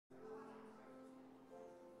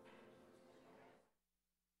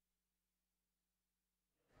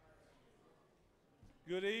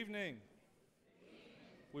Good evening.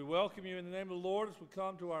 We welcome you in the name of the Lord as we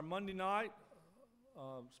come to our Monday night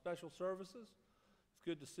special services. It's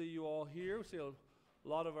good to see you all here. We see a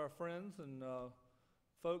lot of our friends and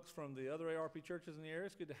folks from the other ARP churches in the area.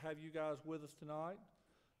 It's good to have you guys with us tonight.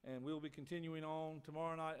 And we'll be continuing on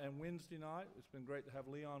tomorrow night and Wednesday night. It's been great to have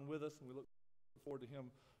Leon with us, and we look forward to him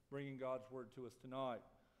bringing God's word to us tonight.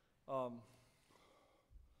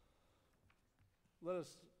 Let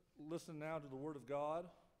us listen now to the word of God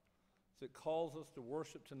as it calls us to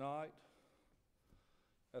worship tonight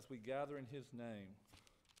as we gather in his name.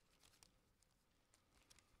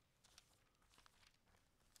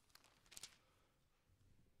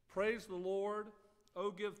 Praise the Lord.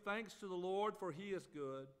 Oh, give thanks to the Lord, for he is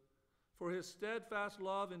good, for his steadfast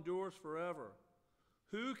love endures forever.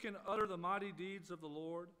 Who can utter the mighty deeds of the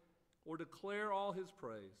Lord, or declare all his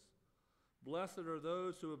praise? Blessed are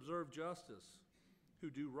those who observe justice, who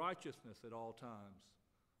do righteousness at all times.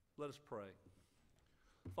 Let us pray.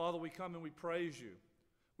 Father, we come and we praise you.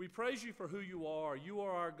 We praise you for who you are. You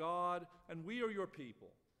are our God, and we are your people.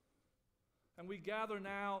 And we gather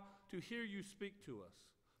now to hear you speak to us,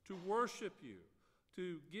 to worship you,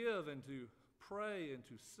 to give and to pray and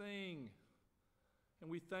to sing. And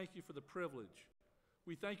we thank you for the privilege.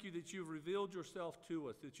 We thank you that you've revealed yourself to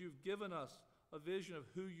us, that you've given us a vision of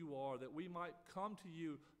who you are, that we might come to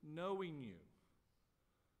you knowing you.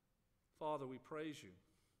 Father, we praise you.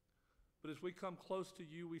 But as we come close to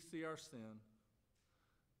you, we see our sin.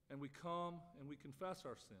 And we come and we confess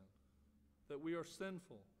our sin, that we are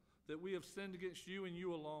sinful, that we have sinned against you and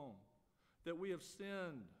you alone, that we have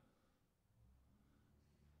sinned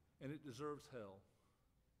and it deserves hell.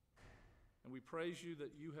 And we praise you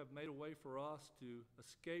that you have made a way for us to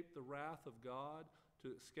escape the wrath of God,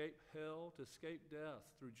 to escape hell, to escape death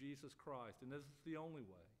through Jesus Christ. And this is the only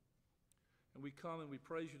way. And we come and we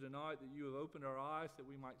praise you tonight that you have opened our eyes that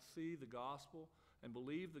we might see the gospel and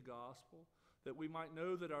believe the gospel, that we might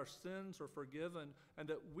know that our sins are forgiven and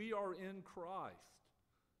that we are in Christ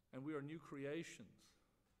and we are new creations.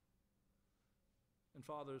 And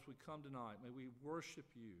Father, as we come tonight, may we worship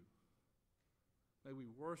you. May we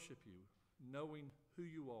worship you, knowing who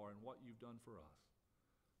you are and what you've done for us.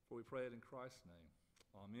 For we pray it in Christ's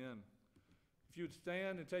name. Amen. If you would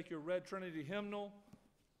stand and take your red Trinity hymnal,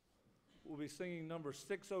 we'll be singing number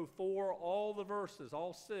 604, all the verses,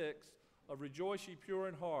 all six, of Rejoice Ye Pure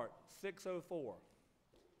in Heart, 604.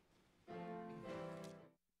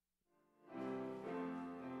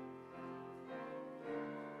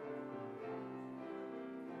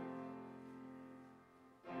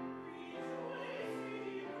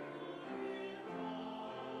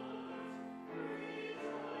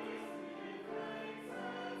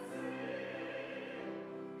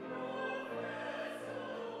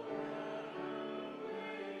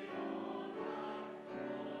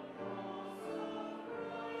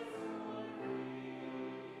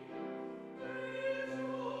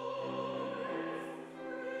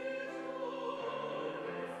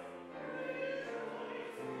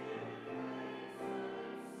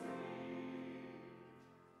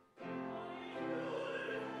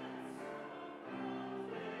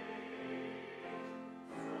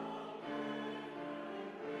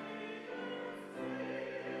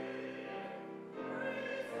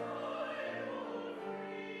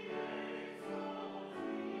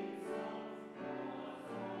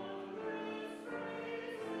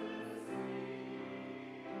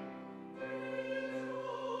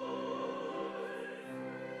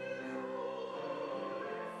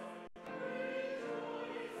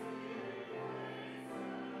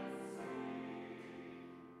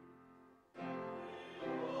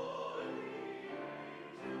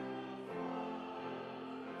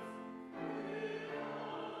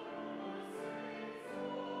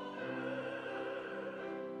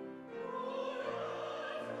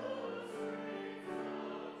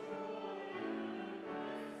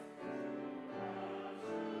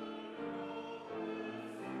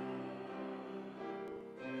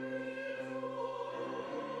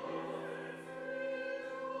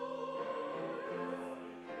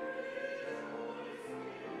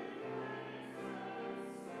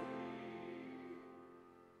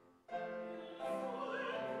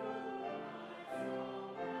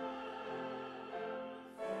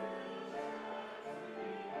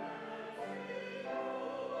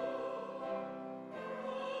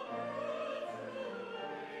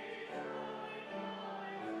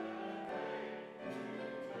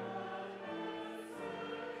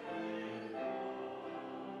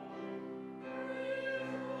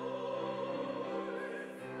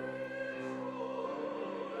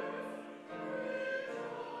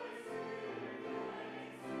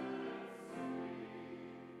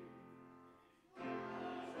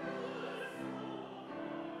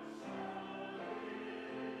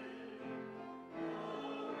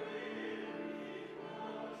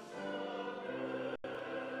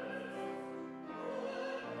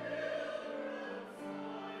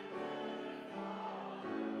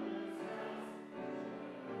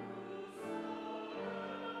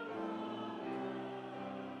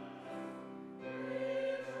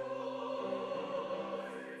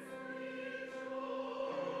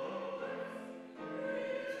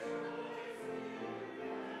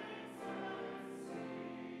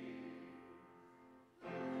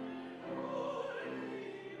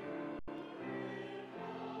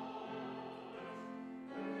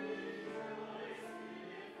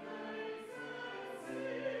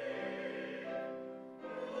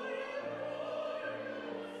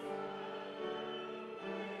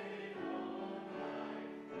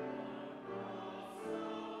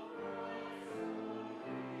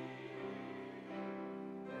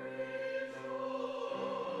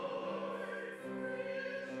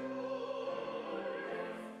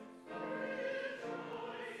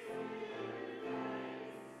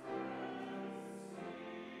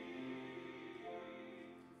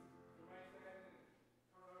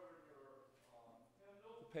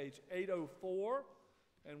 page 804,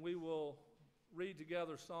 and we will read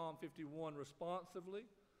together Psalm 51 responsively.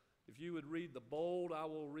 If you would read the bold, I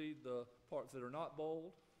will read the parts that are not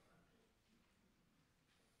bold.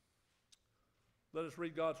 Let us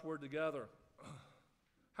read God's word together.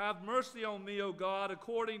 Have mercy on me, O God,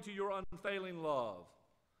 according to your unfailing love.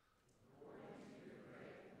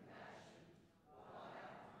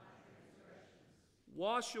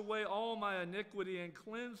 Wash away all my iniquity and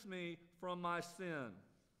cleanse me from my sin.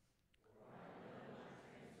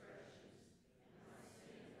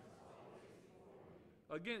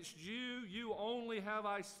 Against you, you only have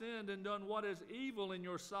I sinned and done what is evil in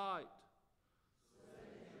your sight.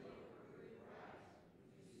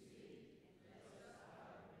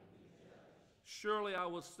 Surely I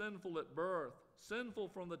was sinful at birth, sinful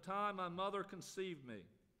from the time my mother conceived me.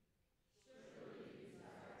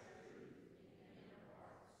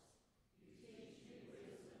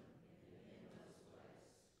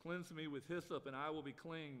 Cleanse me with hyssop, and I will be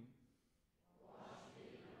clean.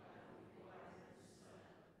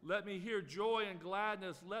 Let me hear joy and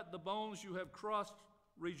gladness. Let the bones you have crushed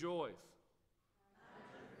rejoice.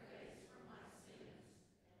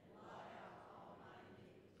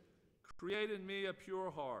 Create in me a pure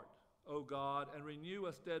heart, O God, and renew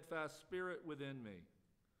a steadfast spirit within me.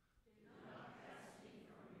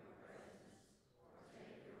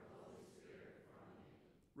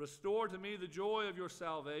 Restore to me the joy of your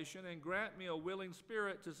salvation, and grant me a willing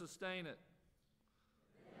spirit to sustain it.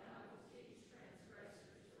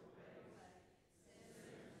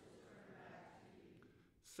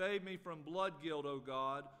 Save me from blood guilt, O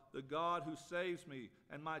God, the God who saves me,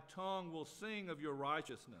 and my tongue will sing of your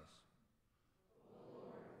righteousness.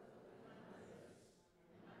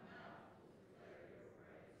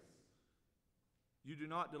 You do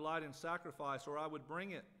not delight in sacrifice, or I would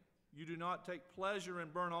bring it. You do not take pleasure in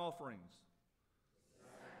burnt offerings.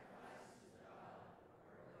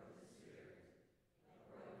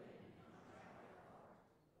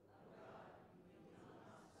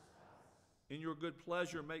 In your good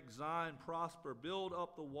pleasure, make Zion prosper. Build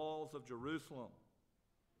up the walls of Jerusalem.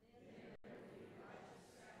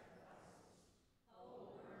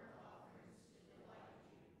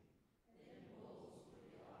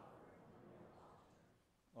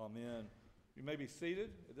 Amen. You may be seated.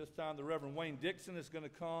 At this time, the Reverend Wayne Dixon is going to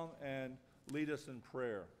come and lead us in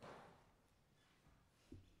prayer.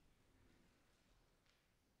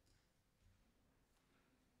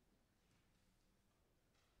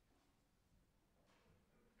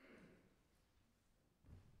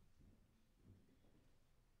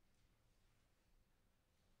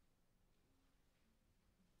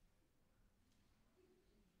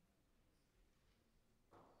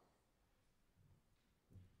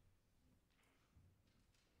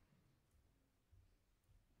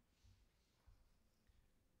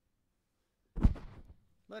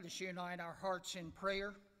 Let us unite our hearts in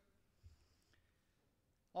prayer.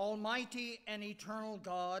 Almighty and eternal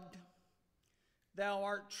God, thou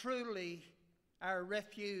art truly our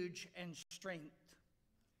refuge and strength,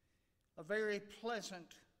 a very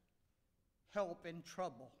pleasant help in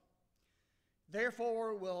trouble.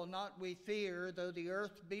 Therefore will not we fear, though the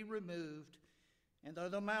earth be removed, and though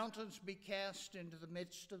the mountains be cast into the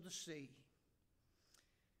midst of the sea.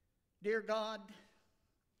 Dear God,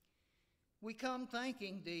 we come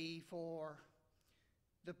thanking thee for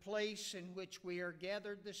the place in which we are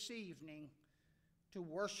gathered this evening to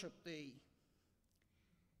worship thee.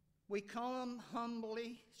 We come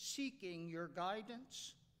humbly seeking your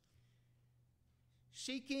guidance,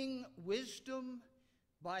 seeking wisdom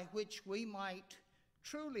by which we might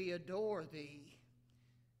truly adore thee,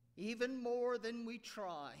 even more than we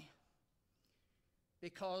try,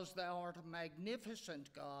 because thou art a magnificent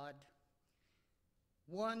God,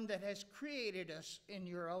 one that has created us in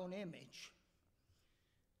your own image.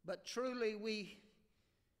 But truly we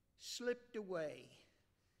slipped away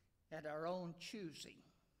at our own choosing.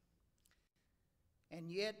 And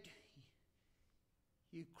yet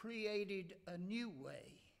you created a new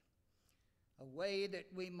way, a way that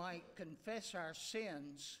we might confess our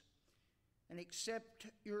sins and accept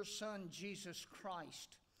your Son, Jesus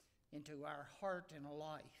Christ, into our heart and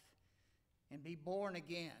life and be born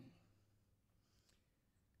again.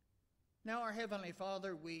 Now, our Heavenly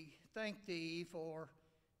Father, we thank thee for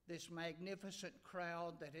this magnificent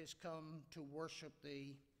crowd that has come to worship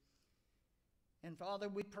thee. And Father,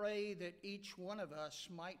 we pray that each one of us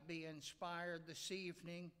might be inspired this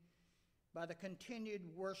evening by the continued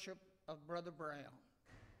worship of Brother Brown.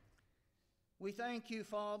 We thank you,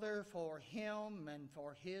 Father, for him and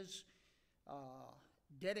for his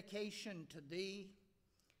dedication to thee.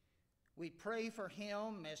 We pray for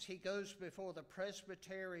him as he goes before the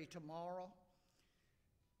presbytery tomorrow,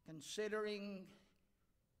 considering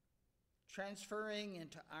transferring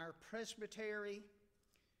into our presbytery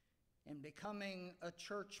and becoming a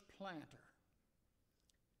church planter.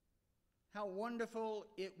 How wonderful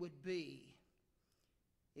it would be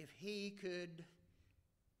if he could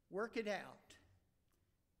work it out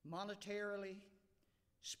monetarily,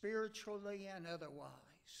 spiritually, and otherwise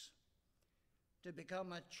to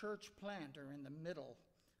become a church planter in the middle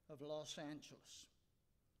of Los Angeles.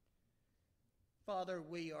 Father,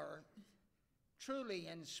 we are truly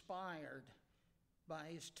inspired by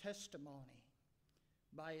his testimony,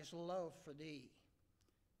 by his love for thee,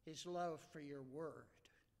 his love for your word.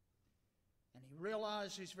 And he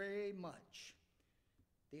realizes very much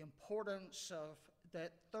the importance of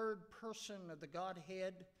that third person of the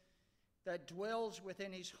Godhead that dwells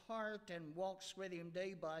within his heart and walks with him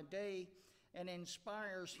day by day and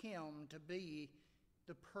inspires him to be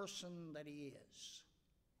the person that he is.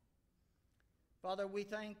 Father, we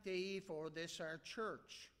thank thee for this, our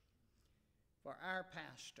church, for our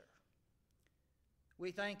pastor.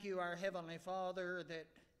 We thank you, our Heavenly Father, that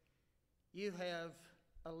you have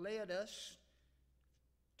led us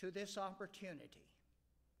to this opportunity,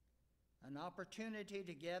 an opportunity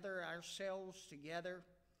to gather ourselves together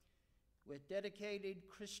with dedicated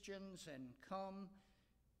Christians and come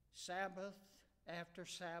Sabbath after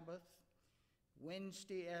Sabbath,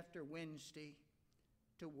 Wednesday after Wednesday,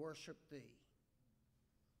 to worship thee.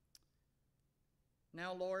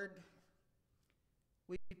 Now, Lord,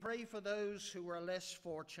 we pray for those who are less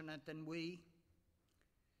fortunate than we,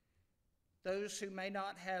 those who may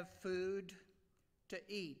not have food to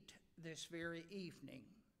eat this very evening,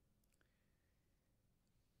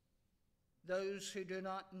 those who do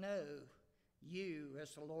not know you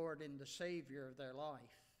as the Lord and the Savior of their life.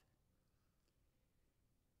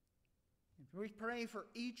 And we pray for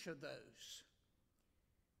each of those.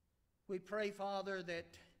 We pray, Father, that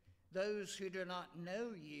those who do not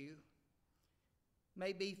know you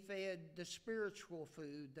may be fed the spiritual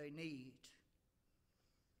food they need,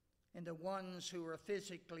 and the ones who are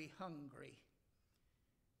physically hungry,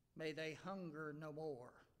 may they hunger no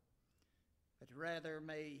more, but rather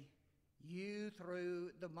may you,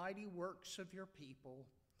 through the mighty works of your people,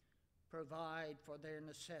 provide for their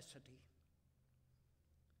necessity.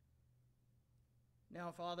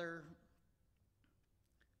 Now, Father,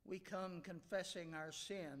 we come confessing our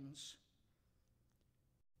sins,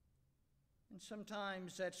 and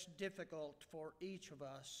sometimes that's difficult for each of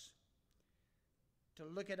us to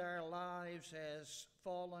look at our lives as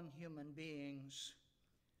fallen human beings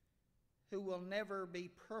who will never be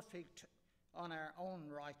perfect on our own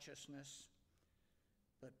righteousness,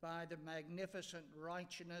 but by the magnificent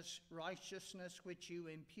righteousness which you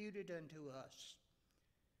imputed unto us,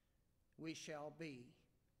 we shall be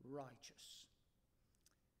righteous.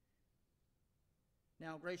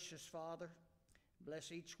 Now, gracious Father,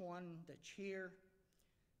 bless each one that's here.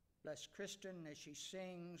 Bless Kristen as she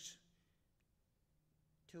sings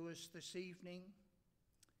to us this evening.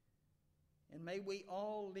 And may we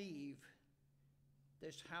all leave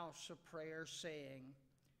this house of prayer saying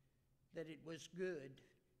that it was good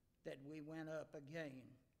that we went up again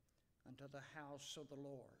unto the house of the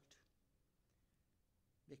Lord,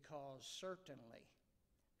 because certainly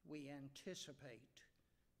we anticipate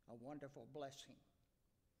a wonderful blessing.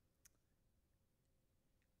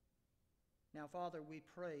 Now, Father, we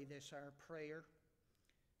pray this our prayer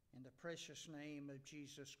in the precious name of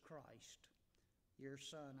Jesus Christ, your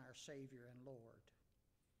Son, our Savior and Lord.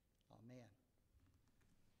 Amen.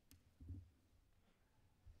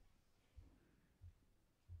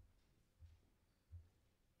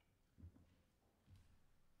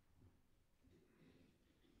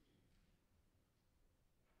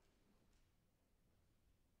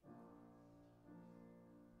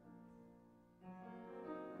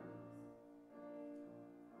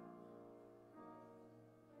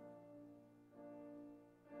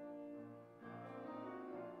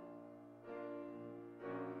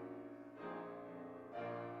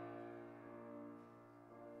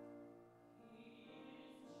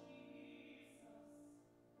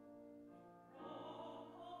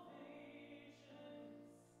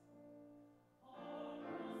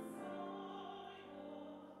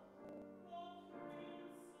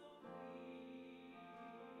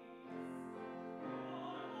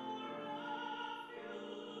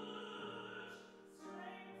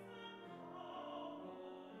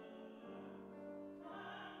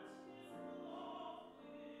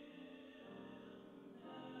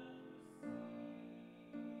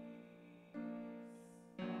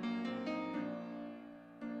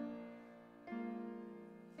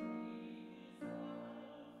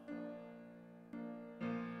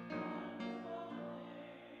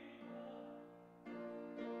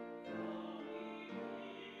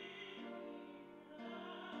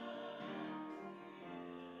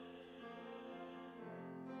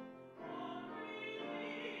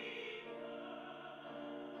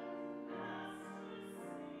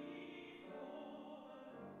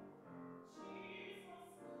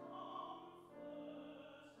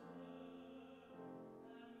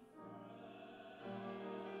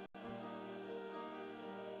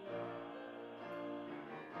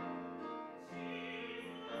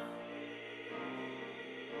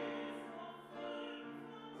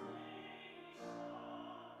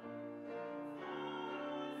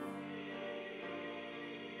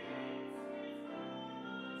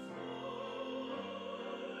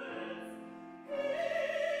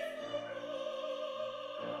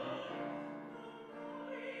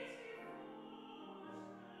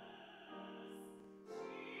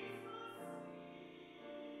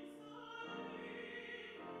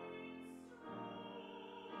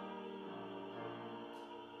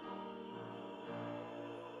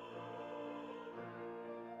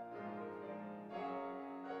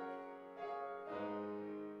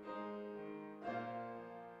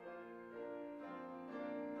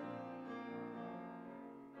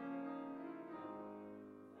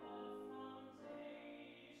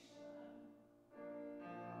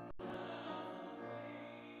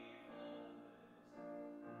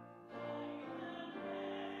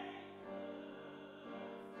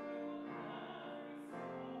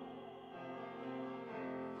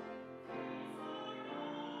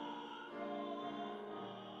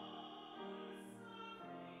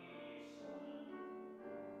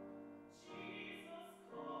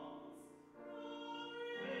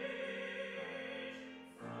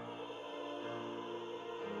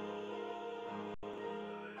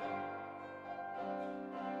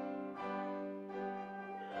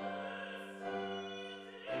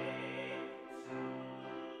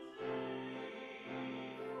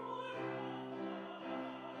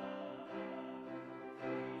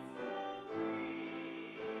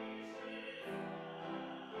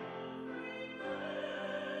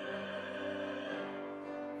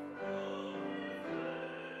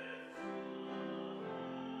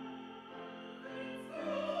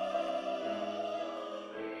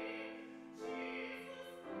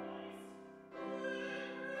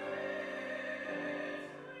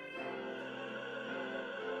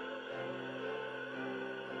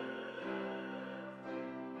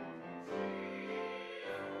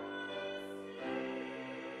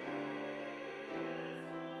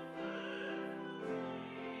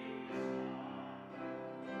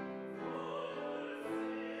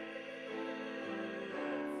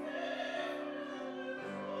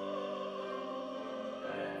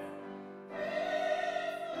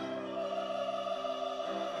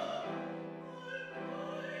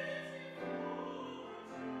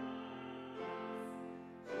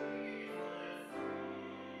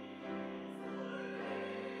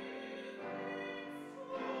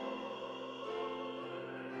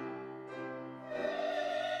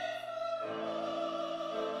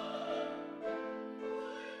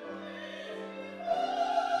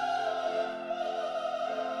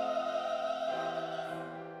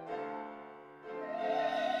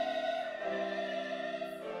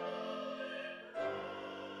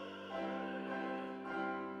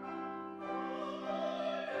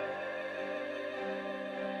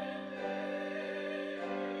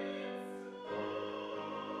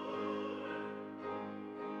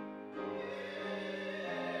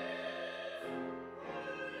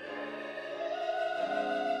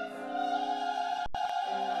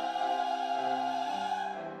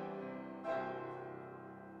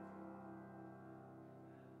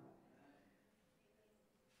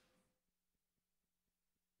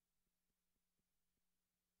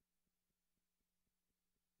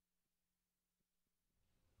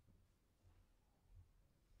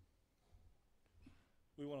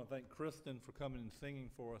 We want to thank Kristen for coming and singing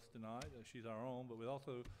for us tonight. She's our own, but we're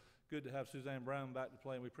also good to have Suzanne Brown back to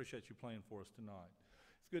play, and we appreciate you playing for us tonight.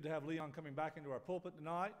 It's good to have Leon coming back into our pulpit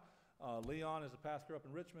tonight. Leon is a pastor up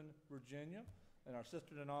in Richmond, Virginia, in our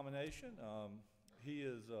sister denomination. He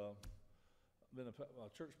has been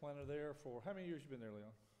a church planter there for, how many years you been there,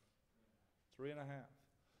 Leon? 3.5.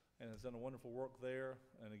 And has done a wonderful work there.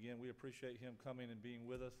 And again, we appreciate him coming and being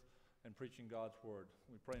with us and preaching God's word.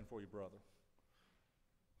 We're praying for you, brother.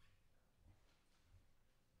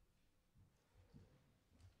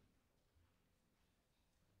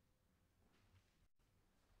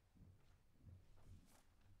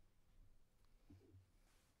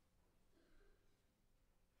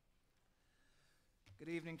 Good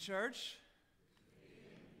evening, church.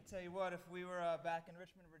 I'll tell you what, if we were back in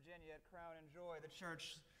Richmond, Virginia at Crown and Joy, the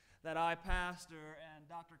church that I pastor and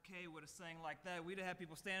Dr. K would have sang like that, we'd have had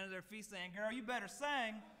people standing at their feet saying, "Girl, you better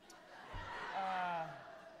sing."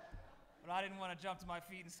 But I didn't want to jump to my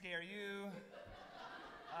feet and scare you.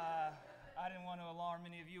 I didn't want to alarm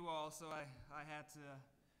any of you all, so I had to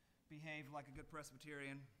behave like a good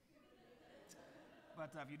Presbyterian. But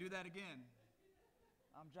if you do that again,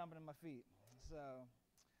 I'm jumping in my feet. So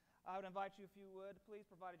I would invite you, if you would, please,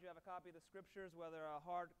 provided you have a copy of the Scriptures, whether a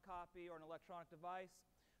hard copy or an electronic device,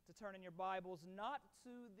 to turn in your Bibles not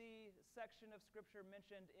to the section of Scripture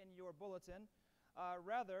mentioned in your bulletin.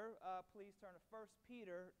 Rather, please turn to 1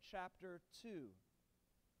 Peter chapter 2.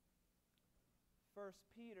 1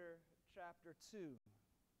 Peter chapter 2.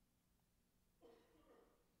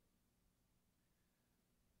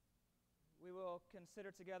 We will consider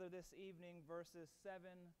together this evening verses 7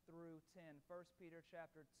 through 10. 1 Peter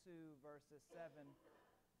chapter 2, verses 7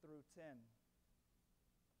 through 10.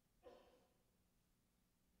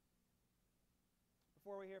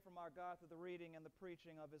 Before we hear from our God through the reading and the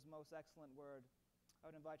preaching of His most excellent word, I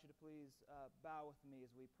would invite you to please bow with me as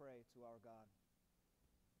we pray to our God.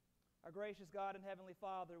 Our gracious God and Heavenly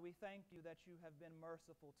Father, we thank you that you have been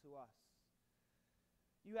merciful to us.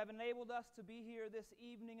 You have enabled us to be here this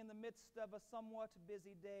evening in the midst of a somewhat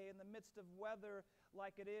busy day, in the midst of weather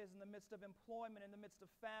like it is, in the midst of employment, in the midst of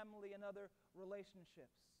family and other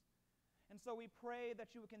relationships. And so we pray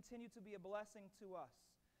that you would continue to be a blessing to us,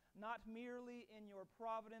 not merely in your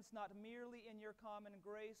providence, not merely in your common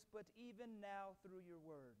grace, but even now through your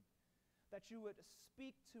word. That you would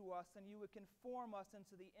speak to us and you would conform us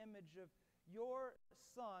into the image of your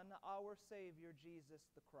Son, our Savior, Jesus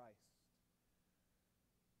the Christ.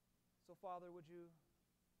 So, Father, would you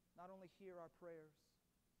not only hear our prayers,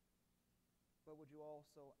 but would you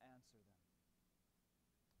also answer them?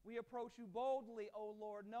 We approach you boldly, O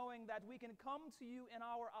Lord, knowing that we can come to you in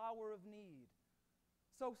our hour of need.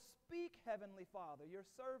 So speak, Heavenly Father, your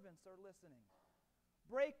servants are listening.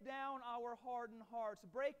 Break down our hardened hearts.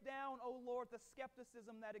 Break down, O Lord, the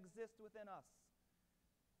skepticism that exists within us.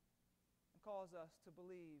 And cause us to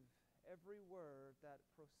believe every word that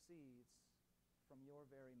proceeds from your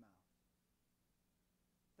very mouth.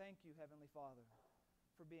 Thank you, Heavenly Father,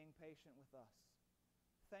 for being patient with us.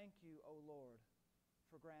 Thank you, O Lord,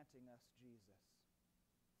 for granting us Jesus.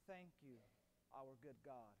 Thank you, our good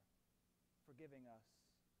God, for giving us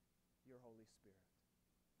your Holy Spirit.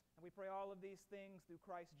 And we pray all of these things through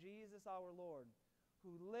Christ Jesus, our Lord,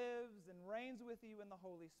 who lives and reigns with you in the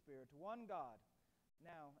Holy Spirit, one God,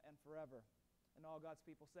 now and forever. And all God's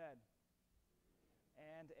people said,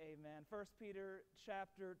 and amen. 1 Peter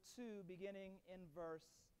chapter 2, beginning in verse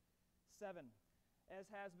 7. As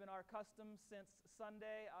has been our custom since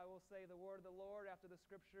Sunday, I will say the word of the Lord after the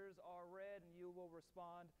Scriptures are read, and you will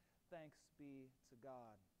respond, "Thanks be to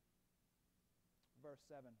God." Verse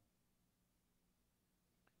 7.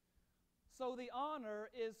 So the honor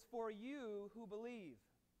is for you who believe.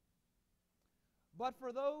 But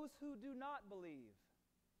for those who do not believe,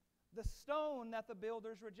 the stone that the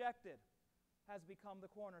builders rejected has become the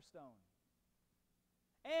cornerstone,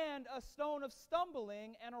 and a stone of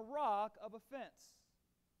stumbling and a rock of offense.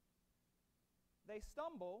 They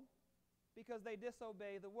stumble because they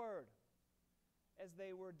disobey the word, as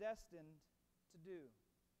they were destined to do.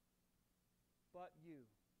 But you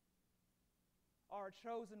are a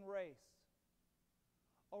chosen race,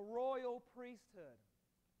 a royal priesthood,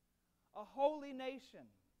 a holy nation,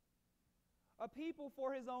 a people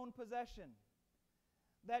for his own possession,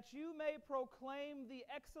 that you may proclaim the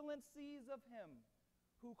excellencies of him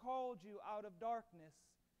who called you out of darkness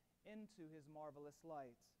into his marvelous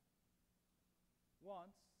light.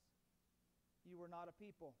 Once you were not a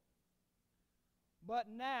people, but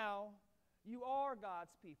now you are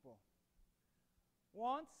God's people.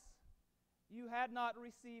 Once you had not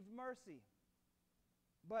received mercy,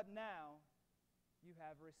 but now you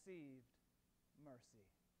have received mercy.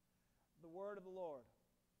 The word of the Lord.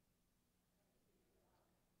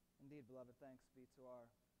 Indeed, beloved, thanks be to our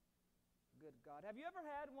good God. Have you ever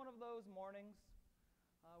had one of those mornings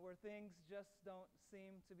where things just don't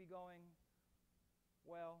seem to be going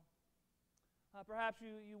well? Perhaps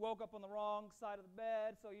you woke up on the wrong side of the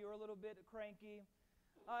bed, so you were a little bit cranky.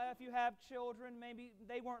 If you have children, maybe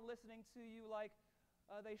they weren't listening to you like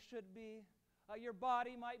they should be. Your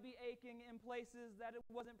body might be aching in places that it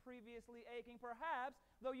wasn't previously aching. Perhaps,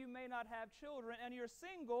 though you may not have children, and you're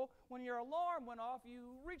single, when your alarm went off,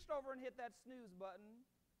 you reached over and hit that snooze button.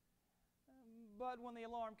 But when the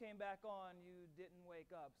alarm came back on, you didn't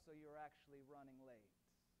wake up, so you were actually running late.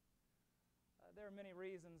 There are many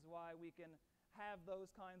reasons why we can have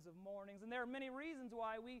those kinds of mornings, and there are many reasons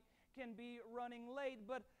why we can be running late,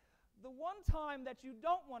 but the one time that you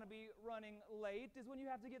don't want to be running late is when you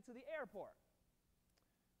have to get to the airport,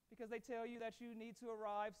 because they tell you that you need to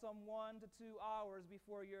arrive some 1 to 2 hours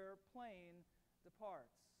before your plane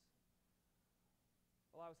departs.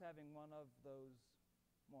 Well, I was having one of those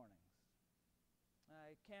mornings.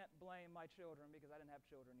 I can't blame my children because I didn't have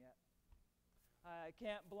children yet. I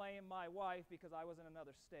can't blame my wife because I was in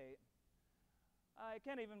another state. I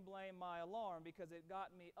can't even blame my alarm because it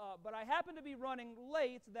got me up. But I happened to be running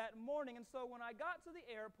late that morning, and so when I got to the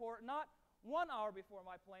airport, not 1 hour before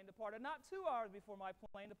my plane departed, not 2 hours before my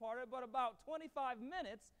plane departed, but about 25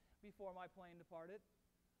 minutes before my plane departed,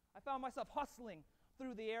 I found myself hustling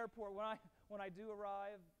through the airport. When I do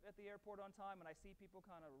arrive at the airport on time and I see people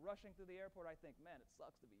kind of rushing through the airport, I think, man, it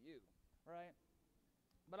sucks to be you, right?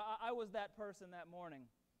 But I was that person that morning.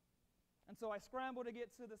 And so I scrambled to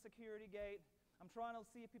get to the security gate. I'm trying to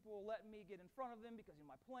see if people will let me get in front of them because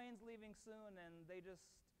my plane's leaving soon, and they just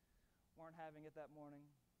weren't having it that morning.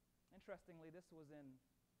 Interestingly, this was in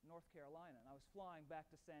North Carolina, and I was flying back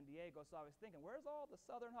to San Diego, so I was thinking, where's all the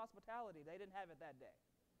southern hospitality? They didn't have it that day.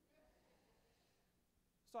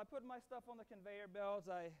 So I put my stuff on the conveyor belts.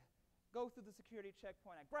 I go through the security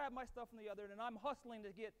checkpoint. I grab my stuff from the other end, and I'm hustling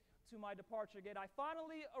to get to my departure gate. I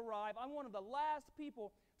finally arrive. I'm one of the last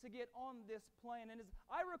people to get on this plane. And as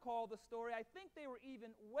I recall the story, I think they were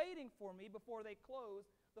even waiting for me before they closed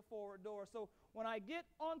the forward door. So when I get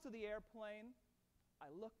onto the airplane, I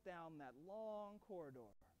look down that long corridor,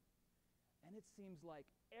 and it seems like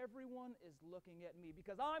everyone is looking at me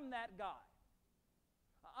because I'm that guy.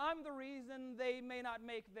 I'm the reason they may not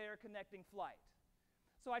make their connecting flight.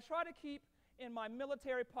 So I try to keep in my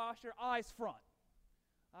military posture, eyes front.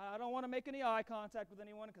 I don't want to make any eye contact with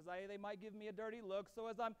anyone because they might give me a dirty look. So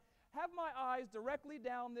as I have my eyes directly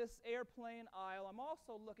down this airplane aisle, I'm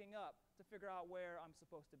also looking up to figure out where I'm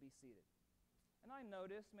supposed to be seated. And I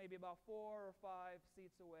noticed maybe about 4 or 5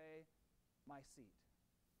 seats away, my seat.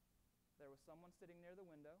 There was someone sitting near the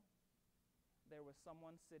window. There was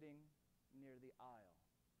someone sitting near the aisle.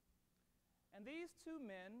 And these two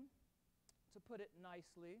men, to put it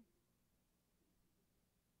nicely,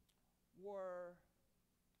 were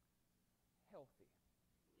healthy.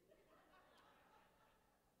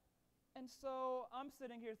 And so I'm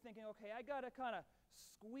sitting here thinking, okay, I got to kind of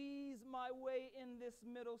squeeze my way in this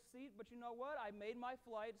middle seat, but you know what? I made my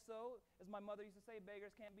flight, so as my mother used to say,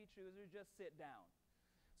 beggars can't be choosers, just sit down.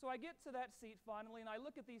 So I get to that seat finally, and I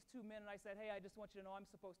look at these two men, and I said, hey, I just want you to know I'm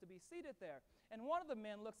supposed to be seated there. And one of the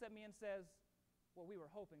men looks at me and says, well, we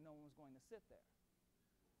were hoping no one was going to sit there.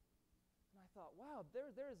 And I thought, wow,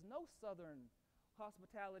 there is no southern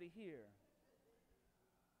hospitality here.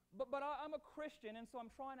 But I'm a Christian, and so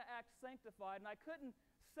I'm trying to act sanctified, and I couldn't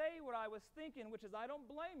say what I was thinking, which is I don't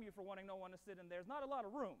blame you for wanting no one to sit in there. There's not a lot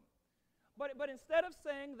of room. But instead of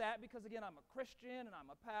saying that, because again, I'm a Christian and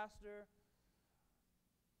I'm a pastor,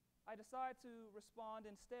 I decide to respond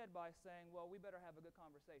instead by saying, well, we better have a good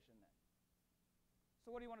conversation then.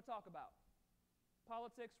 So what do you want to talk about?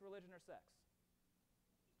 Politics, religion, or sex?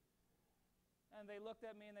 And they looked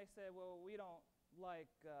at me and they said, well, we don't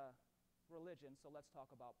like religion, so let's talk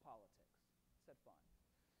about politics. I said, fine.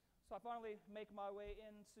 So I finally make my way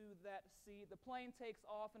into that seat. The plane takes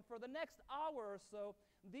off, and for the next hour or so,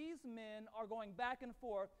 these men are going back and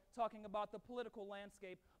forth talking about the political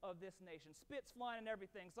landscape of this nation. Spit's flying and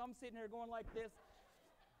everything. So I'm sitting here going like this.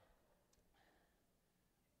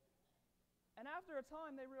 And after a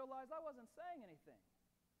time, they realized I wasn't saying anything.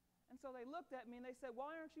 And so they looked at me and they said,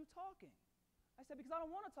 why aren't you talking? I said, because I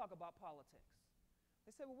don't want to talk about politics.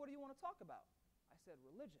 They said, well, what do you want to talk about? I said,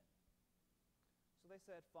 religion. So they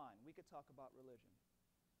said, fine, we could talk about religion.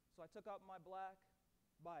 So I took out my black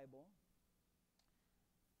Bible,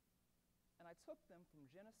 and I took them from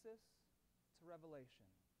Genesis to Revelation,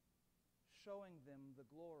 showing them the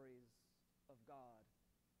glories of God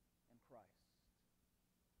in Christ.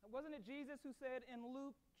 Wasn't it Jesus who said in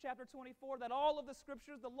Luke chapter 24 that all of the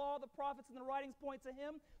scriptures, the law, the prophets, and the writings point to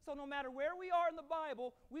him? So no matter where we are in the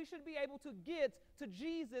Bible, we should be able to get to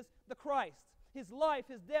Jesus the Christ, his life,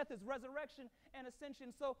 his death, his resurrection, and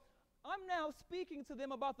ascension. So I'm now speaking to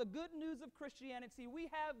them about the good news of Christianity. We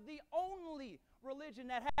have the only religion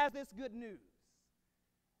that has this good news.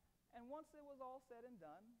 And once it was all said and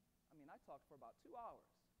done, I talked for about 2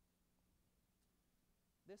 hours.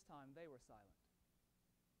 This time they were silent.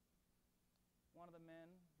 One of the men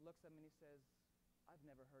looks at me and he says, "I've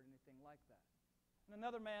never heard anything like that." And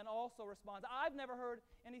another man also responds, "I've never heard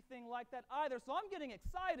anything like that either." So I'm getting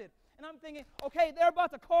excited. And I'm thinking, okay, they're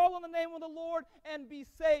about to call on the name of the Lord and be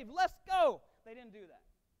saved. Let's go. They didn't do that.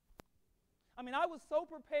 I was so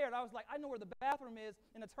prepared. I was like, I know where the bathroom is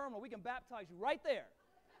in the terminal. We can baptize you right there.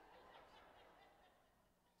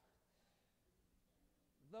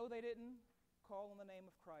 Though they didn't call on the name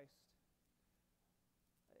of Christ,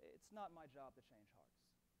 it's not my job to change hearts.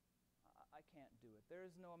 I can't do it. There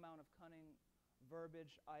is no amount of cunning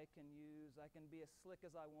verbiage I can use. I can be as slick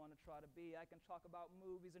as I want to try to be. I can talk about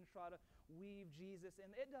movies and try to weave Jesus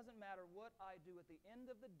in. It doesn't matter what I do. At the end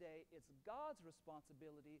of the day, it's God's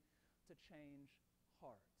responsibility to change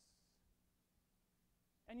hearts.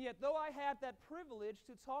 And yet, though I had that privilege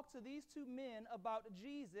to talk to these two men about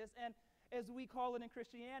Jesus and, as we call it in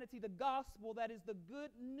Christianity, the gospel, that is the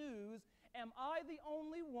good news, am I the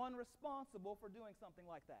only one responsible for doing something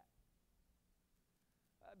like that?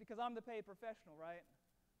 Because I'm the paid professional, right?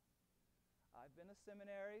 I've been to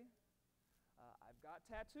seminary. I've got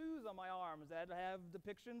tattoos on my arms that have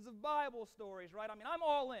depictions of Bible stories, right? I'm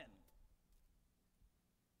all in.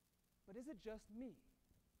 But is it just me?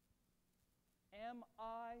 Am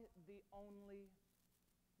I the only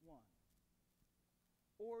one?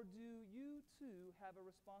 Or do you too have a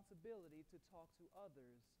responsibility to talk to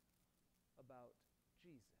others about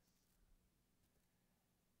Jesus?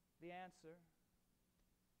 The answer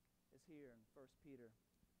is here in 1 Peter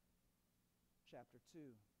chapter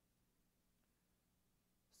 2.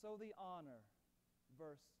 So the honor,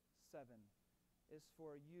 verse 7, is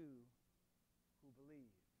for you who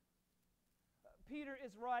believe. Peter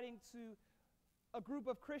is writing to a group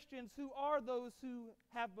of Christians who are those who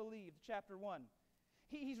have believed, chapter 1.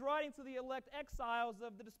 He's writing to the elect exiles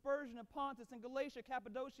of the dispersion of Pontus and Galatia,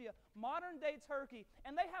 Cappadocia, modern-day Turkey,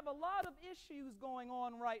 and they have a lot of issues going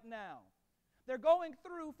on right now. They're going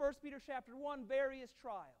through, 1 Peter chapter 1, various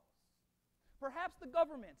trials. Perhaps the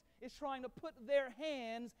government is trying to put their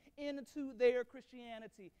hands into their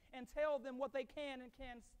Christianity and tell them what they can and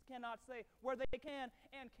cannot say, where they can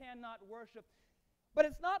and cannot worship. But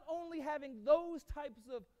it's not only having those types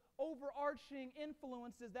of overarching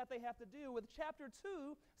influences that they have to deal with. Chapter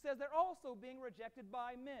 2 says they're also being rejected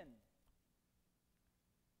by men.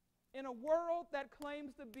 In a world that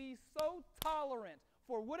claims to be so tolerant,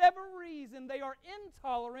 for whatever reason, they are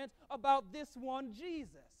intolerant about this one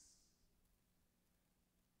Jesus.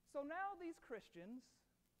 So now these Christians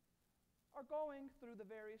are going through the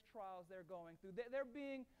various trials they're going through. They're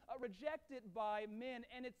being rejected by men,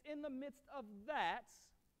 and it's in the midst of that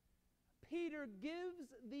Peter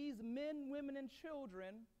gives these men, women, and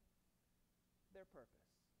children their purpose.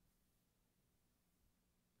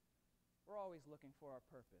 We're always looking for our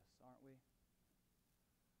purpose, aren't we?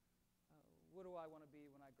 What do I want to be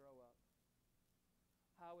when I grow up?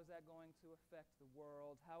 How is that going to affect the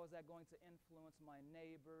world? How is that going to influence my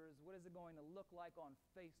neighbors? What is it going to look like on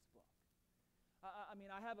Facebook?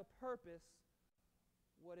 I have a purpose.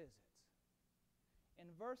 What is it? In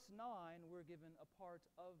verse 9, we're given a part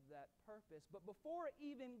of that purpose. But before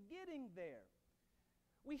even getting there,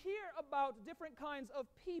 we hear about different kinds of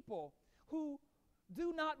people who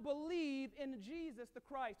do not believe in Jesus the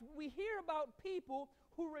Christ. We hear about people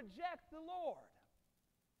who reject the Lord.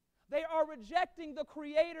 They are rejecting the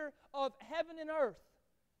Creator of heaven and earth.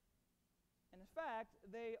 And in fact,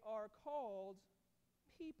 they are called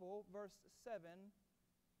people, verse 7,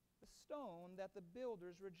 the stone that the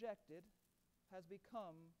builders rejected has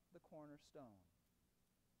become the cornerstone.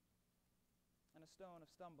 And a stone of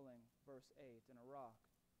stumbling, verse 8, and a rock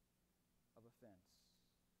of offense.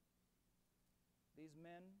 These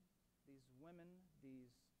men, these women,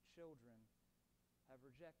 these children have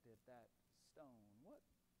rejected that stone. What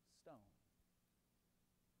stone?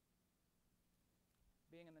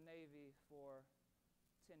 Being in the Navy for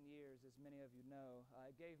 10 years, as many of you know,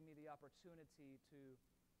 it gave me the opportunity to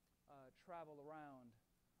travel around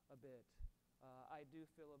a bit. I do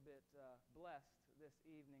feel a bit blessed this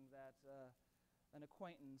evening that an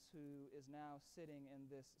acquaintance who is now sitting in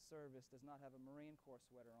this service does not have a Marine Corps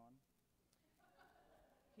sweater on.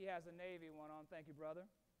 He has a Navy one on. Thank you, brother.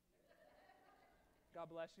 God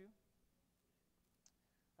bless you.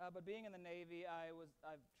 But being in the Navy,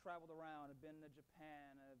 I've traveled around. I've been to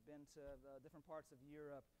Japan. I've been to different parts of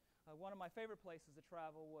Europe. One of my favorite places to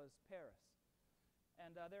travel was Paris.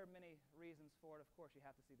 And there are many reasons for it. Of course, you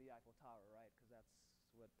have to see the Eiffel Tower, right? Because that's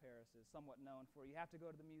what Paris is somewhat known for. You have to go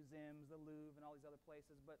to the museums, the Louvre, and all these other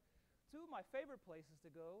places. But two of my favorite places to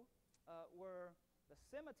go were the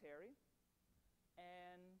cemetery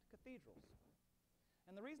and cathedrals.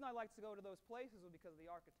 And the reason I like to go to those places was because of the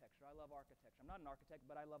architecture. I love architecture. I'm not an architect,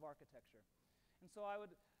 but I love architecture. And so I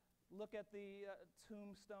would look at the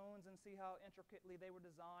tombstones and see how intricately they were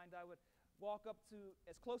designed. I would walk up to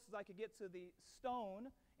as close as I could get to the stone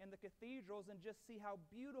in the cathedrals and just see how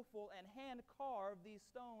beautiful and hand-carved these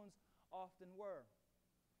stones often were.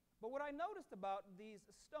 But what I noticed about these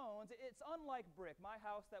stones, it's unlike brick. My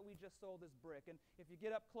house that we just sold is brick. And if you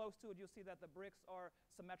get up close to it, you'll see that the bricks are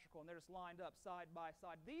symmetrical and they're just lined up side by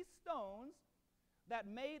side. These stones that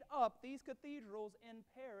made up these cathedrals in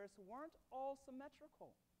Paris weren't all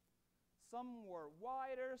symmetrical. Some were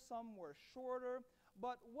wider, some were shorter.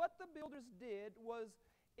 But what the builders did was,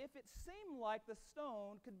 if it seemed like the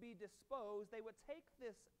stone could be disposed, they would take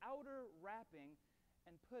this outer wrapping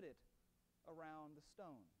and put it around the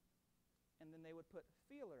stone. And then they would put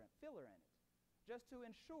filler in it, just to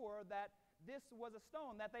ensure that this was a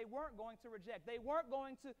stone that they weren't going to reject. They weren't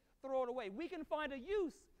going to throw it away. We can find a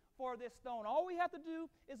use for this stone. All we have to do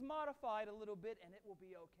is modify it a little bit, and it will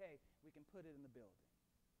be okay. We can put it in the building.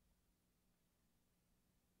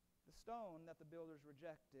 The stone that the builders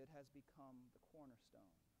rejected has become the cornerstone.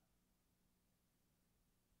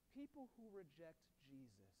 People who reject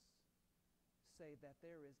Jesus say that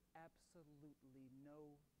there is absolutely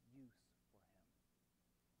no use.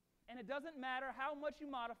 And it doesn't matter how much you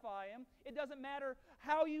modify him. It doesn't matter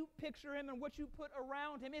how you picture him and what you put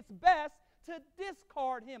around him. It's best to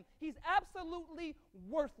discard him. He's absolutely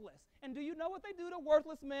worthless. And do you know what they do to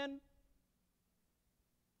worthless men?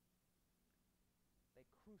 They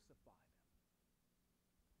crucify them.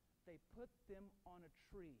 They put them on a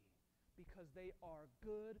tree because they are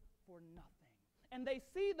good for nothing. And they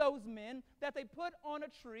see those men that they put on a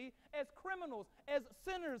tree as criminals, as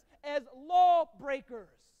sinners, as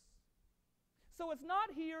lawbreakers. So it's not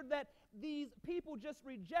here that these people just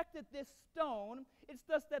rejected this stone. It's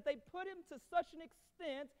just that they put him to such an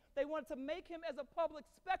extent, they wanted to make him as a public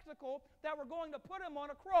spectacle that we're going to put him on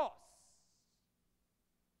a cross.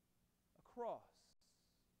 A cross.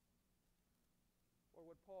 Or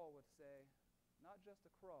what Paul would say, not just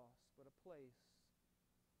a cross, but a place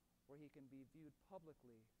where he can be viewed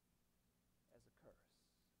publicly as a curse.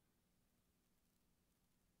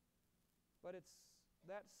 But it's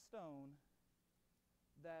that stone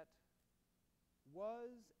that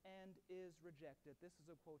was and is rejected, this is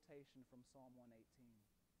a quotation from Psalm 118,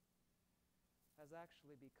 has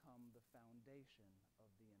actually become the foundation of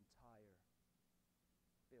the entire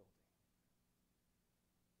building.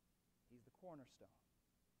 He's the cornerstone,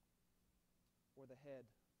 or the head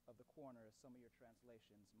of the corner, as some of your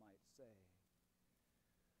translations might say.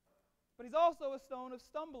 But he's also a stone of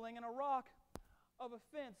stumbling and a rock of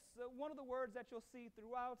offense. One of the words that you'll see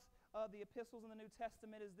throughout the epistles in the New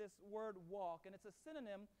Testament is this word walk, and it's a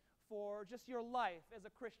synonym for just your life as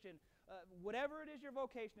a Christian. Whatever it is your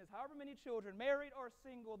vocation is, however many children, married or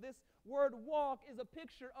single, this word walk is a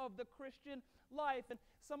picture of the Christian life. And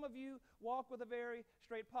some of you walk with a very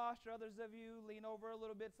straight posture, others of you lean over a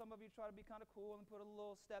little bit, some of you try to be kind of cool and put a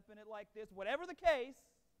little step in it like this. Whatever the case,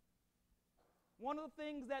 one of the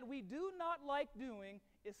things that we do not like doing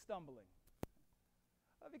is stumbling.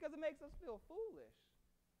 Because it makes us feel foolish.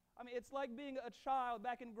 I mean, it's like being a child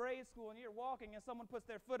back in grade school and you're walking and someone puts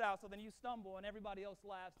their foot out, so then you stumble and everybody else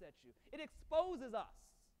laughs at you. It exposes us.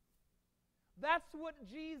 That's what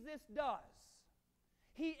Jesus does.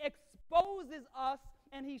 He exposes us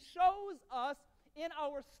and he shows us in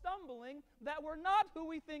our stumbling that we're not who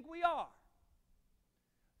we think we are.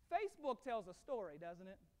 Facebook tells a story,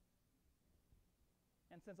 doesn't it?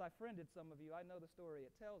 And since I friended some of you, I know the story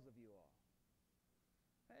it tells of you all.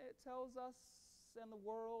 It tells us and the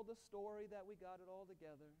world a story that we got it all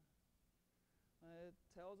together. It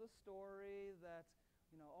tells a story that,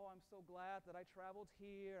 oh, I'm so glad that I traveled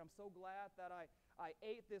here. I'm so glad that I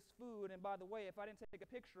ate this food. And by the way, if I didn't take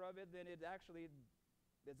a picture of it, then it actually is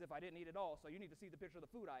as if I didn't eat it all. So you need to see the picture of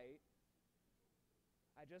the food I ate.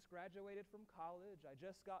 I just graduated from college. I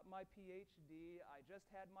just got my PhD. I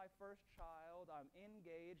just had my first child. I'm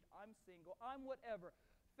engaged. I'm single. I'm whatever.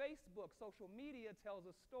 Facebook, social media tells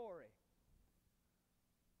a story.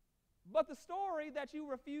 But the story that you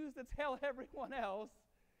refuse to tell everyone else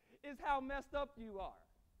is how messed up you are.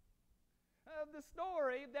 The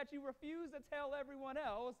story that you refuse to tell everyone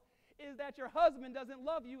else is that your husband doesn't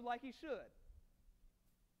love you like he should.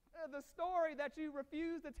 The story that you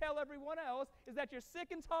refuse to tell everyone else is that you're sick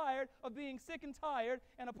and tired of being sick and tired,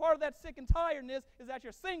 and a part of that sick and tiredness is that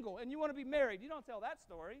you're single and you want to be married. You don't tell that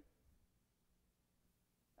story.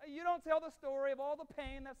 You don't tell the story of all the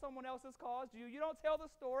pain that someone else has caused you. You don't tell the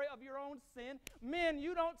story of your own sin. Men,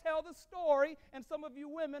 you don't tell the story, and some of you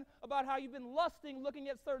women, about how you've been lusting looking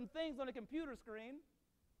at certain things on a computer screen.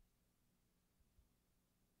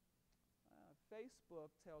 Facebook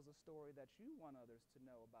tells a story that you want others to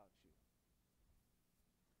know about you.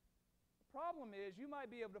 The problem is you might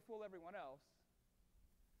be able to fool everyone else,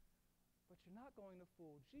 but you're not going to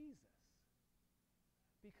fool Jesus,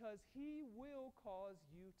 because he will cause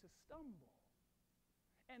you to stumble.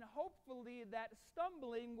 And hopefully that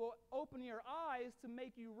stumbling will open your eyes to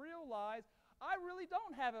make you realize, I really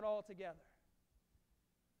don't have it all together.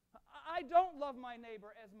 I don't love my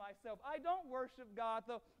neighbor as myself. I don't worship God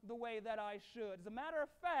the way that I should. As a matter of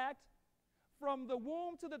fact, from the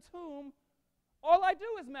womb to the tomb, all I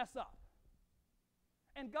do is mess up.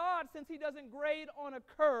 And God, since he doesn't grade on a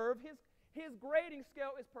curve, his grading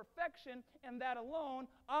scale is perfection, and that alone,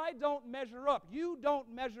 I don't measure up. You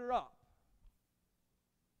don't measure up.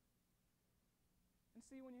 And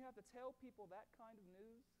see, when you have to tell people that kind of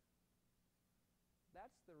news,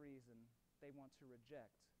 that's the reason they want to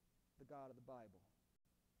reject the God of the Bible.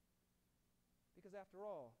 Because after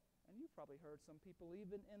all, and you've probably heard some people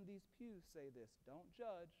even in these pews say this, don't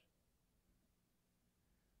judge.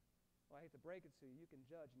 Well, I hate to break it to you, you can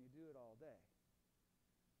judge and you do it all day.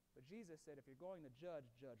 But Jesus said if you're going to judge,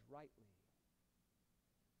 judge rightly.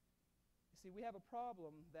 You see, we have a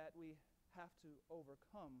problem that we have to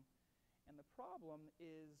overcome, and the problem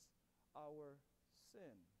is our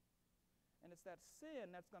sin. And it's that sin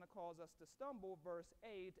that's going to cause us to stumble, verse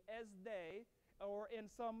 8, as they, or in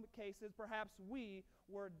some cases, perhaps we,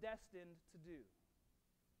 were destined to do.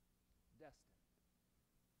 Destined.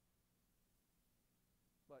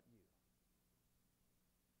 But you.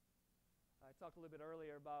 I talked a little bit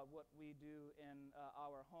earlier about what we do in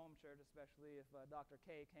our home church, especially if Dr.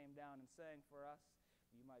 K came down and sang for us.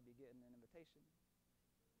 You might be getting an invitation.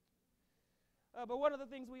 But one of the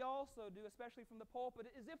things we also do, especially from the pulpit,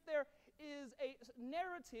 is if there is a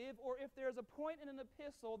narrative or if there's a point in an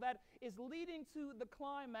epistle that is leading to the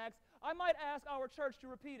climax, I might ask our church to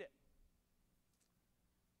repeat it.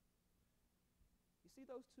 You see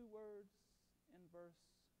those two words in verse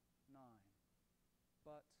 9?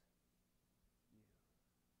 But you.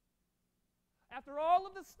 After all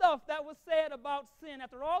of the stuff that was said about sin,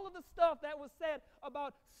 after all of the stuff that was said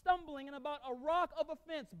about stumbling and about a rock of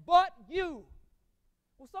offense, but you.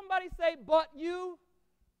 Will somebody say, but you?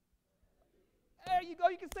 There you go,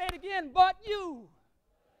 you can say it again, but you.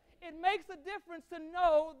 It makes a difference to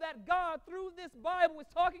know that God, through this Bible, is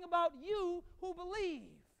talking about you who believe.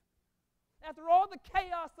 After all the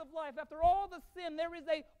chaos of life, after all the sin, there is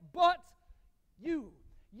a but you.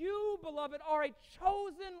 You, beloved, are a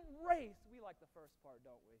chosen race. We like the first part,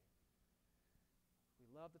 don't we? We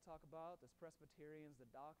love to talk about, as Presbyterians, the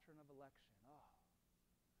doctrine of election.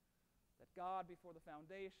 That God, before the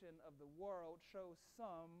foundation of the world, chose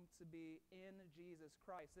some to be in Jesus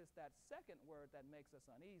Christ. It's that second word that makes us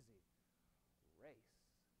uneasy. Race.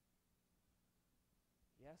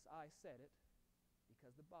 Yes, I said it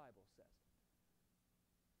because the Bible says it.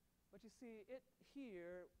 But you see, it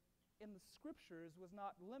here in the Scriptures was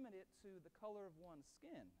not limited to the color of one's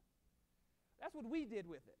skin. That's what we did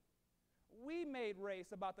with it. We made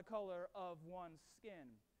race about the color of one's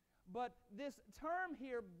skin. But this term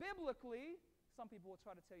here, biblically, some people will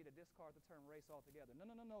try to tell you to discard the term race altogether.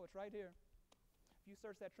 No, it's right here. If you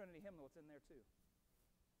search that Trinity hymnal, it's in there too.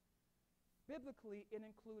 Biblically, it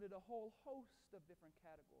included a whole host of different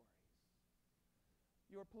categories.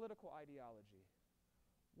 Your political ideology,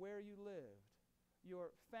 where you lived,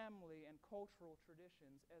 your family and cultural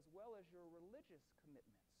traditions, as well as your religious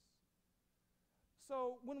commitments.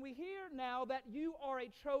 So when we hear now that you are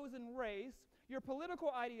a chosen race, your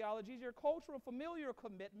political ideologies, your cultural familiar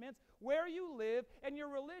commitments, where you live, and your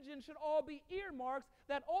religion should all be earmarks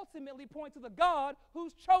that ultimately point to the God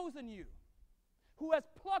who's chosen you, who has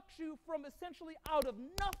plucked you from essentially out of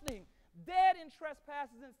nothing, dead in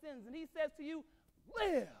trespasses and sins. And he says to you,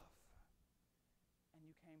 live. And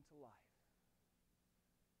you came to life.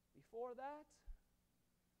 Before that,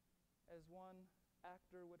 as one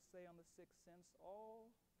actor would say on The Sixth Sense, all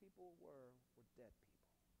people were dead people.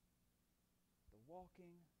 The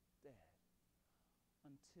walking dead,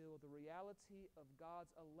 until the reality of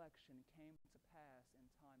God's election came to pass in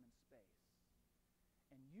time and space.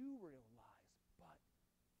 And you realize, but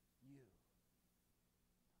you.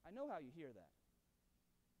 I know how you hear that.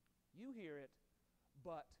 You hear it,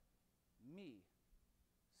 but me,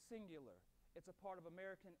 singular. It's a part of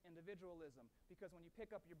American individualism, because when you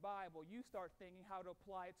pick up your Bible, you start thinking how to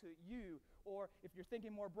apply it to you. Or if you're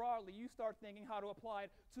thinking more broadly, you start thinking how to apply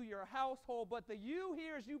it to your household. But the you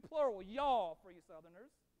here is you plural, y'all, for you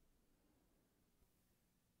Southerners.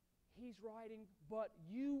 He's writing, but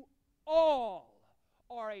you all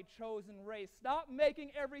are a chosen race. Stop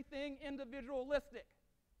making everything individualistic.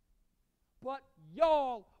 But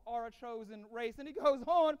y'all are a chosen race. And he goes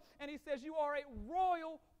on and he says, you are a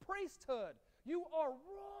royal priesthood. You are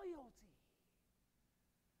royalty.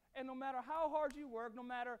 And no matter how hard you work, no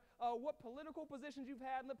matter what political positions you've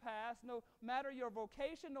had in the past, no matter your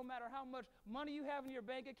vocation, no matter how much money you have in your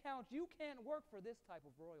bank account, you can't work for this type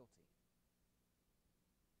of royalty.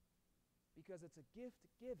 Because it's a gift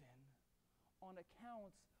given on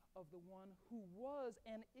account of the one who was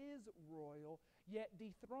and is royal, yet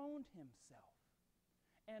dethroned himself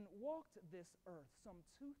and walked this earth some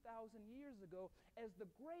 2,000 years ago as the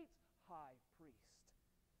great high priest,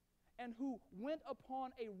 and who went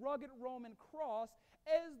upon a rugged Roman cross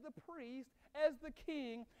as the priest, as the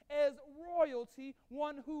king, as royalty,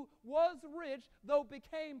 one who was rich though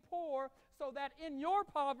became poor, so that in your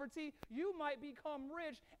poverty you might become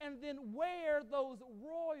rich and then wear those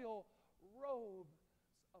royal robes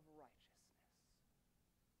of righteousness.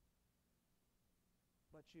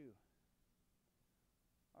 But you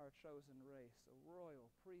are a chosen race, a royal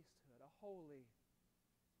priesthood, a holy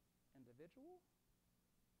individual?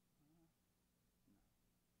 No.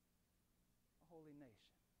 A holy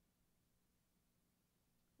nation.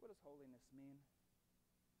 What does holiness mean?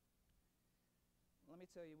 Let me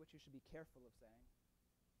tell you what you should be careful of saying.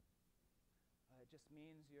 It just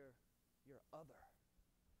means you're other.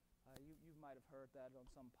 You might have heard that on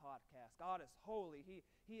some podcast. God is holy.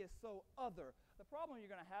 He is so other. The problem you're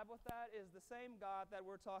going to have with that is the same God that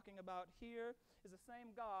we're talking about here is the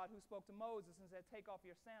same God who spoke to Moses and said, take off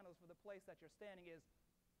your sandals, for the place that you're standing is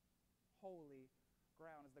holy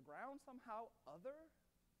ground. Is the ground somehow other?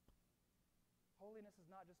 Holiness is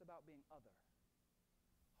not just about being other.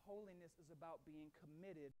 Holiness is about being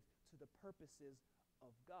committed to the purposes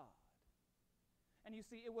of God. And you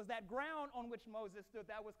see, it was that ground on which Moses stood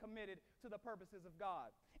that was committed to the purposes of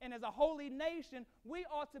God. And as a holy nation, we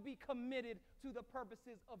ought to be committed to the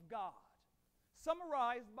purposes of God.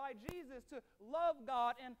 Summarized by Jesus, to love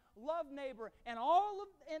God and love neighbor, and all of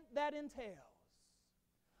that entails.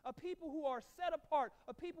 A people who are set apart,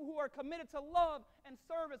 a people who are committed to love and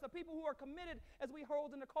service, a people who are committed, as we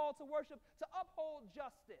hold in the call to worship, to uphold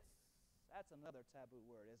justice. That's another taboo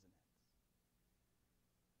word, isn't it?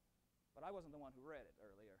 But I wasn't the one who read it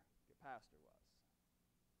earlier. Your pastor was.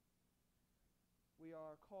 We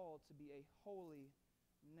are called to be a holy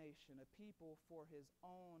nation, a people for his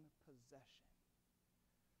own possession.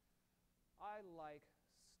 I like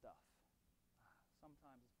stuff.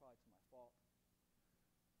 Sometimes it's probably to my fault.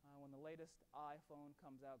 When the latest iPhone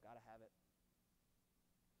comes out, gotta have it.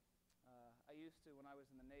 I used to, when I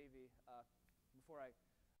was in the Navy, before I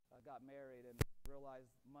got married and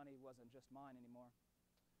realized money wasn't just mine anymore,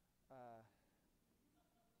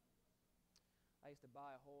 I used to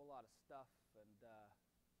buy a whole lot of stuff, and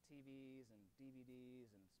TVs and DVDs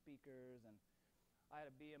and speakers, and I had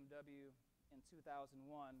a BMW in 2001,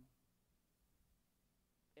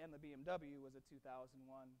 and the BMW was a 2001.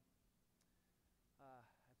 I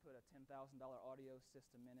put a $10,000 audio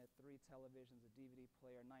system in it, 3 televisions, a DVD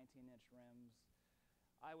player, 19-inch rims.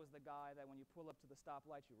 I was the guy that when you pull up to the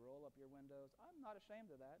stoplight, you roll up your windows. I'm not ashamed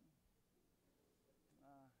of that.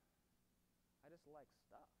 I just like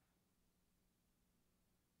stuff.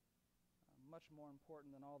 Much more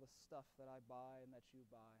important than all the stuff that I buy and that you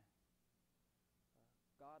buy.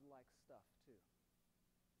 God likes stuff too.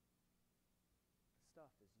 The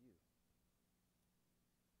stuff is you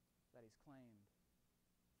that he's claimed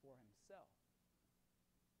for himself.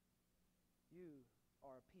 You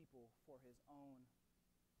are a people for his own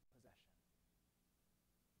possession.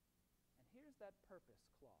 And here's that purpose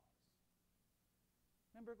clause.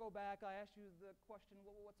 Remember, go back, I asked you the question,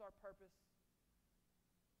 what's our purpose?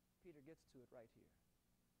 Peter gets to it right here.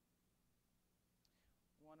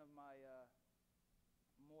 One of my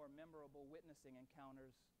more memorable witnessing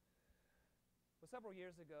encounters was several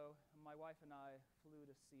years ago. My wife and I flew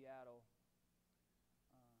to Seattle.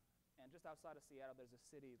 And just outside of Seattle, there's a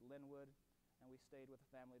city, Linwood, and we stayed with a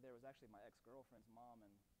family there. It was actually my ex-girlfriend's mom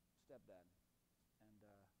and stepdad. And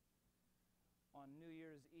on New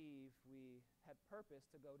Year's Eve, we had purpose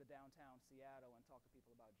to go to downtown Seattle and talk to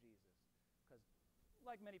people about Jesus. Because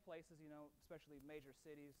like many places, you know, especially major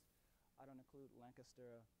cities, I don't include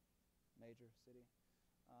Lancaster, a major city.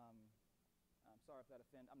 I'm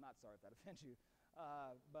not sorry if that offends you.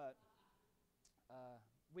 But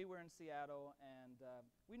we were in Seattle, and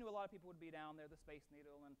we knew a lot of people would be down there, the Space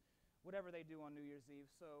Needle, and whatever they do on New Year's Eve.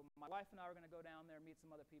 So my wife and I were going to go down there, meet some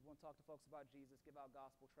other people, and talk to folks about Jesus, give out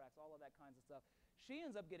gospel tracts, all of that kinds of stuff. She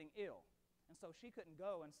ends up getting ill, and so she couldn't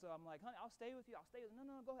go. And so I'm like, honey, I'll stay with you. I'll stay with you.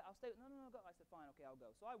 No, go ahead. I'll stay with you. No, go. I said, fine, okay, I'll go.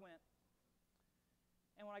 So I went.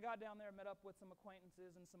 And when I got down there, met up with some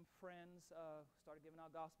acquaintances and some friends, started giving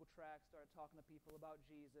out gospel tracts, started talking to people about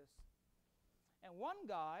Jesus. And one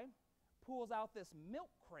guy pulls out this milk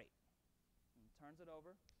crate and turns it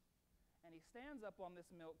over. And he stands up on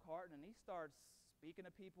this milk carton and he starts speaking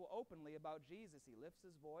to people openly about Jesus. He lifts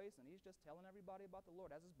his voice and he's just telling everybody about the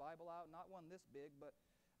Lord. Has his Bible out, not one this big, but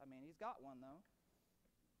I mean, he's got one though.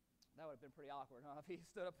 That would have been pretty awkward, huh? If he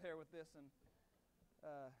stood up there with this and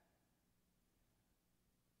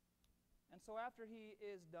so after he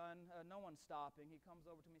is done, no one's stopping. He comes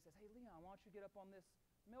over to me and says, hey, Leon, why don't you get up on this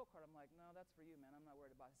milk cart? I'm like, no, that's for you, man. I'm not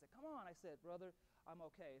worried about it. He said, come on. I said, brother, I'm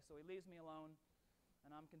okay. So he leaves me alone,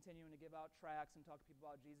 and I'm continuing to give out tracts and talk to people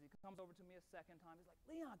about Jesus. He comes over to me a second time. He's like,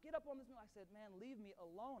 Leon, get up on this milk. I said, man, leave me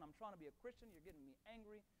alone. I'm trying to be a Christian. You're getting me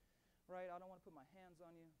angry, right? I don't want to put my hands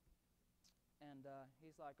on you. And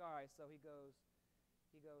he's like, all right. So he goes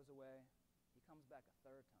away. He comes back a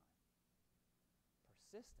third time.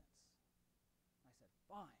 Persistence. I said,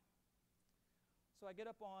 fine. So I get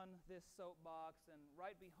up on this soapbox, and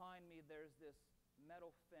right behind me there's this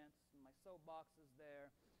metal fence, and my soapbox is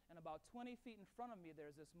there, and about 20 feet in front of me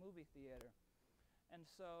there's this movie theater. And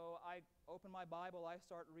so I open my Bible, I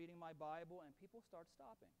start reading my Bible, and people start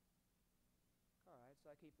stopping. All right,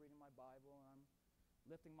 so I keep reading my Bible, and I'm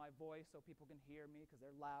lifting my voice so people can hear me because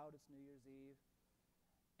they're loud, it's New Year's Eve.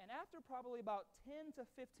 And after probably about 10 to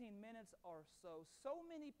 15 minutes or so, so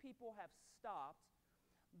many people have stopped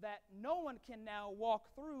that no one can now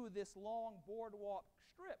walk through this long boardwalk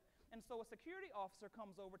strip. And so a security officer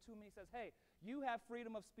comes over to me and says, hey, you have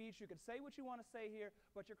freedom of speech. You can say what you want to say here,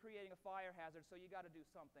 but you're creating a fire hazard, so you got to do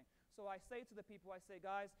something. So I say to the people, I say,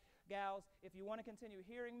 guys, gals, if you want to continue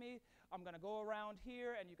hearing me, I'm going to go around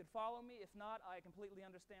here and you can follow me. If not, I completely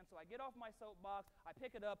understand. So I get off my soapbox, I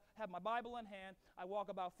pick it up, have my Bible in hand, I walk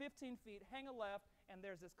about 15 feet, hang a left, and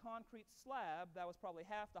there's this concrete slab that was probably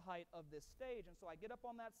half the height of this stage. And so I get up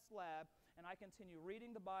on that slab and I continue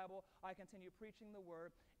reading the Bible, I continue preaching the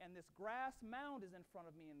Word, and this grass mound is in front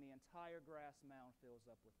of me, and the entire grass mound fills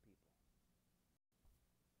up with people.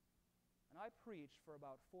 And I preach for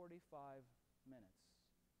about 45 minutes.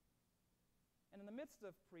 And in the midst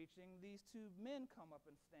of preaching, these two men come up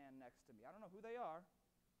and stand next to me. I don't know who they are.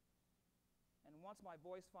 And once my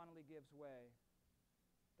voice finally gives way,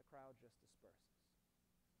 the crowd just disperses.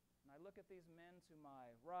 And I look at these men to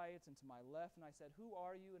my right and to my left, and I said, who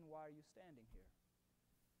are you and why are you standing here?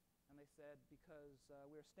 And they said, because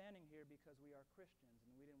we're standing here because we are Christians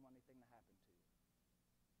and we didn't want anything to happen to you.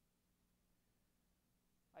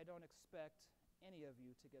 I don't expect any of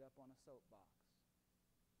you to get up on a soapbox.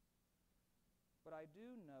 But I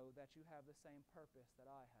do know that you have the same purpose that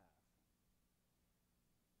I have.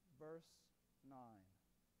 Verse 9.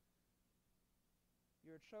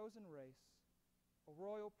 You're a chosen race, a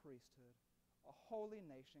royal priesthood, a holy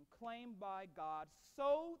nation, claimed by God,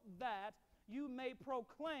 so that you may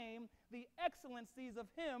proclaim the excellencies of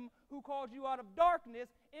Him who called you out of darkness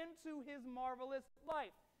into His marvelous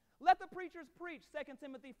light. Let the preachers preach, 2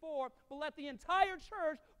 Timothy 4, but let the entire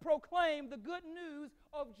church proclaim the good news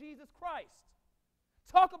of Jesus Christ.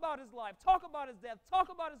 Talk about His life, talk about His death, talk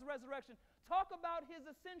about His resurrection, talk about His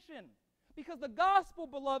ascension. Because the gospel,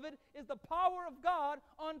 beloved, is the power of God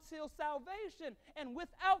until salvation. And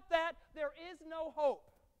without that, there is no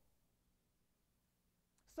hope.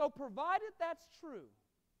 So provided that's true,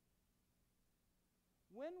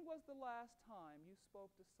 when was the last time you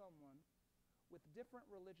spoke to someone with different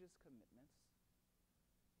religious commitments?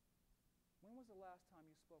 When was the last time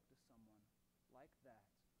you spoke to someone like that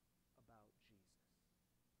about Jesus?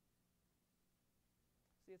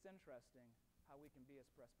 See, it's interesting how we can be as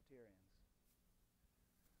Presbyterians.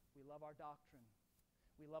 We love our doctrine.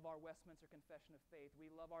 We love our Westminster Confession of Faith.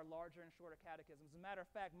 We love our larger and shorter catechisms. As a matter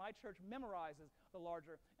of fact, my church memorizes the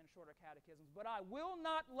larger and shorter catechisms. But I will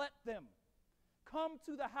not let them come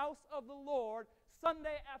to the house of the Lord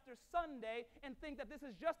Sunday after Sunday and think that this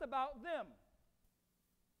is just about them,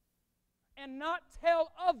 and not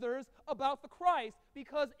tell others about the Christ,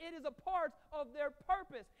 because it is a part of their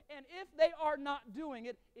purpose. And if they are not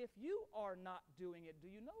doing it, if you are not doing it,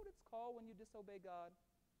 do you know what it's called when you disobey God?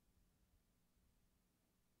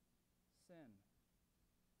 Sin.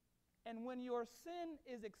 And when your sin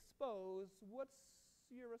is exposed, what's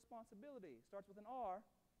your responsibility? Starts with an R.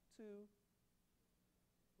 to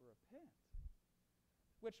repent,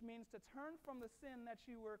 which means to turn from the sin that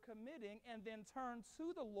you were committing and then turn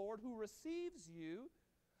to the Lord who receives you,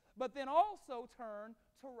 but then also turn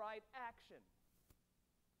to right action.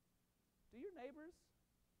 Do your neighbors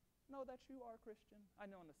know that you are Christian? I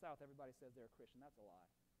know in the South everybody says they're a Christian. That's a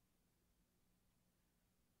lie.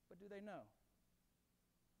 But do they know?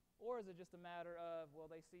 Or is it just a matter of, well,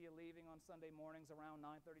 they see you leaving on Sunday mornings around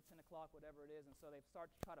 9:30, 10 o'clock, whatever it is, and so they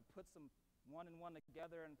start to try to put some one and one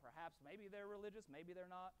together, and perhaps maybe they're religious, maybe they're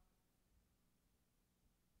not.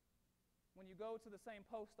 When you go to the same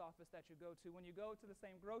post office that you go to, when you go to the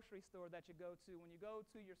same grocery store that you go to, when you go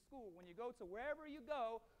to your school, when you go to wherever you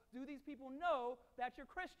go, do these people know that you're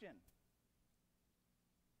Christian?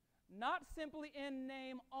 Not simply in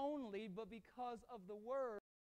name only, but because of the word